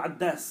was called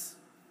Addas.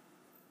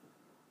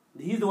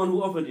 He's the one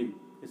who offered him.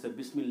 He said,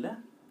 Bismillah.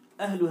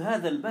 Ahlu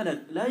hadha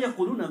al-balad la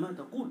yaquluna ma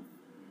taqul.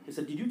 He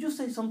said, did you just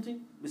say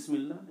something?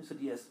 Bismillah. He said,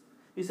 yes.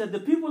 He said, the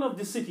people of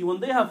this city, when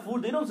they have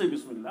food, they don't say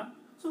Bismillah.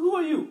 So who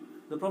are you?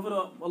 The Prophet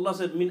of Allah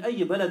said, Min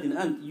ayyi baladin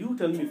ant. You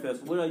tell me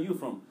first, where are you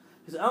from?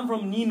 He said, I'm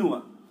from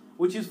Ninua,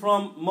 which is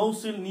from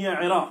Mosul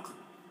near Iraq.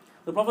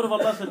 The Prophet of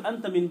Allah said,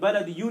 Anta min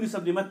baladi Yunus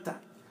ibn Matta.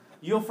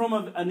 You're from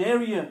an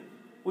area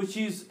which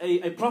is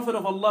a prophet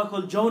of Allah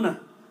called Jonah,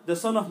 the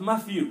son of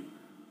Matthew.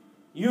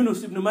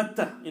 Yunus ibn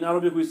Matta, in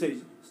Arabic we say.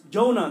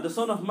 Jonah, the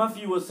son of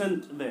Matthew, was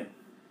sent there.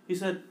 He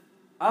said,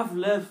 I've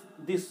left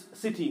this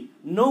city.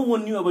 No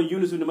one knew about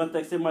Yunus ibn Matta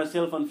except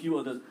myself and few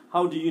others.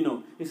 How do you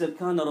know? He said,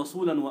 Kana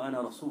Rasulan wa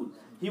ana Rasul.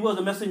 He was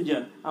a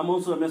messenger, I'm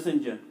also a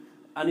messenger.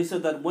 And he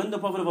said that when the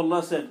Prophet of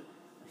Allah said,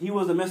 he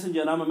was a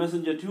messenger and I'm a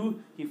messenger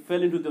too, he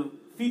fell into the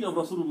feet of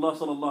Rasulullah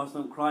sallallahu alaihi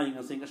wasallam, crying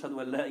and saying,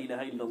 Ashhadu an la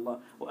ilaha illallah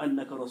wa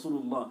annaka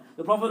Rasulullah.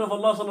 The Prophet of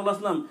Allah sallallahu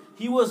alaihi wasallam,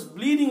 he was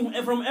bleeding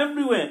from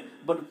everywhere.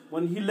 But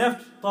when he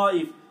left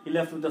Taif, he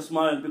left with a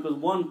smile, because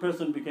one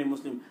person became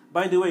Muslim.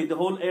 By the way, the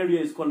whole area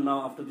is called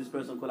now after this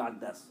person called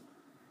Addas.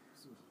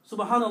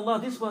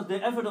 Subhanallah, this was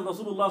the effort of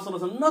Rasulullah sallallahu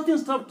alaihi wasallam. Nothing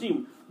stopped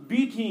him.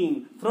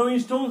 Beating, throwing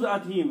stones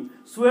at him,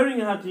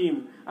 swearing at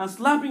him, and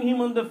slapping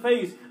him on the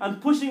face,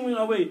 and pushing him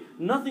away.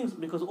 Nothing,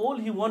 because all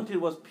he wanted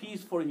was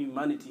peace for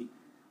humanity.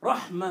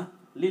 Rahmah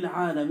lil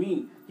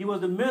alameen. He was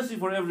the mercy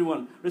for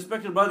everyone.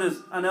 Respected brothers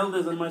and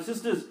elders and my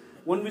sisters,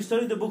 when we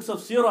study the books of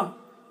Seerah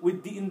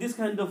in this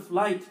kind of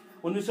light,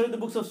 when we study the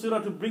books of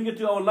Seerah to bring it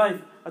to our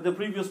life, as the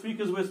previous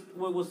speakers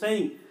were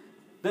saying,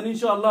 then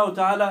inshallah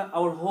ta'ala,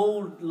 our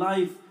whole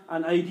life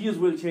and ideas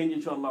will change,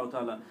 inshallah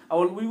ta'ala.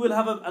 We will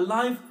have a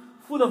life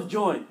full of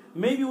joy.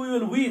 Maybe we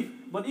will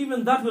weep, but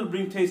even that will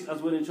bring taste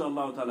as well,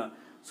 inshallah ta'ala.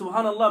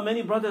 Subhanallah,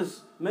 many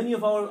brothers, many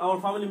of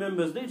our family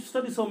members, they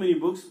study so many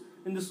books.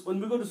 When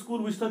we go to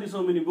school, we study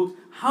so many books.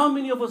 How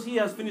many of us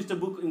here has finished a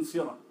book in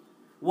Seerah?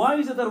 Why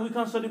is it that we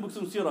can't study books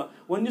in Seerah?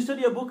 When you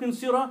study a book in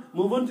Seerah,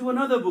 move on to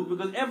another book,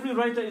 because every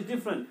writer is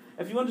different.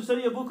 If you want to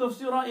study a book of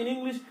Seerah in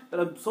English, there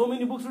are so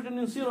many books written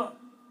in Seerah.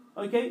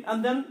 Okay,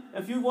 and then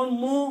if you want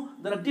more,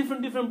 there are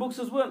different books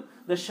as well.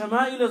 The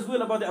Shama'il as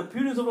well, about the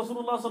appearance of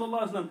Rasulullah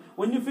sallallahu alaihi wasallam.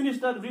 When you finish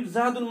that, read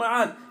Zadul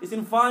Ma'ad. It's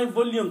in 5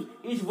 volumes.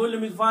 Each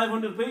volume is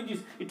 500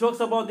 pages. It talks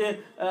about the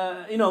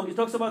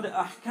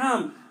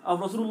ahkam of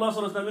Rasulullah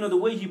sallallahu alaihi wasallam. The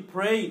way he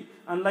prayed,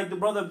 and like the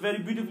brother very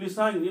beautifully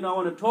sang. I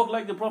want to talk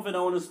like the Prophet.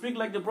 I want to speak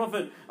like the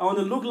Prophet. I want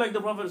to look like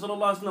the Prophet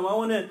sallallahu alaihi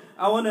wasallam.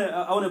 I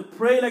want to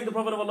pray like the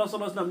Prophet of Allah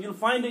sallallahu alaihi wasallam. You'll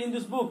find it in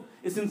this book.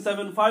 It's in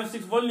 5,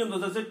 6 volumes,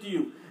 as I said to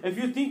you. If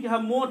you think you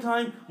have more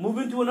time, move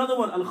into another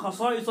one.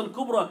 Al-Khasa'is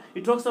al-Kubra.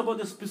 It talks about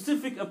the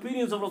specific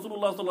appearance of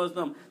Rasulullah sallallahu alaihi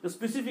wasallam, the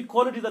specific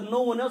quality that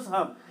no one else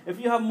have. If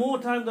you have more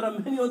time, there are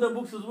many other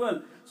books as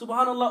well.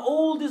 Subhanallah,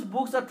 all these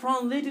books are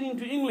translated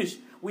into English.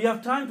 We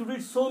have time to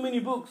read so many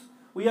books.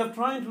 We have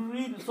time to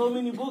read so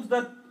many books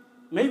that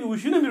maybe we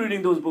shouldn't be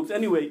reading those books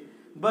anyway.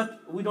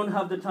 But we don't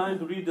have the time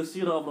to read the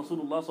Seerah of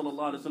Rasulullah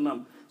sallallahu alaihi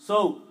wasallam.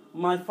 So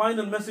my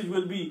final message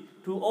will be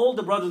to all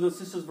the brothers and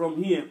sisters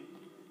from here,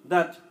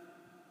 that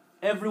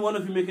every one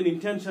of you make an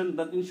intention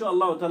that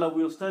inshallah ta'ala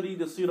we will study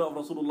the Seerah of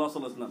Rasulullah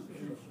sallallahu alaihi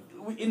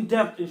wasallam in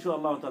depth,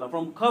 inshallah ta'ala,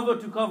 from cover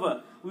to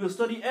cover. We will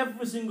study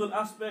every single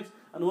aspect,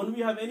 and when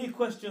we have any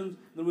questions,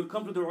 then we'll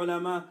come to the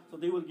ulama, so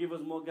they will give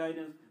us more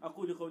guidance.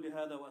 أقول قولي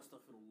هذا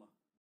وأستغفر الله.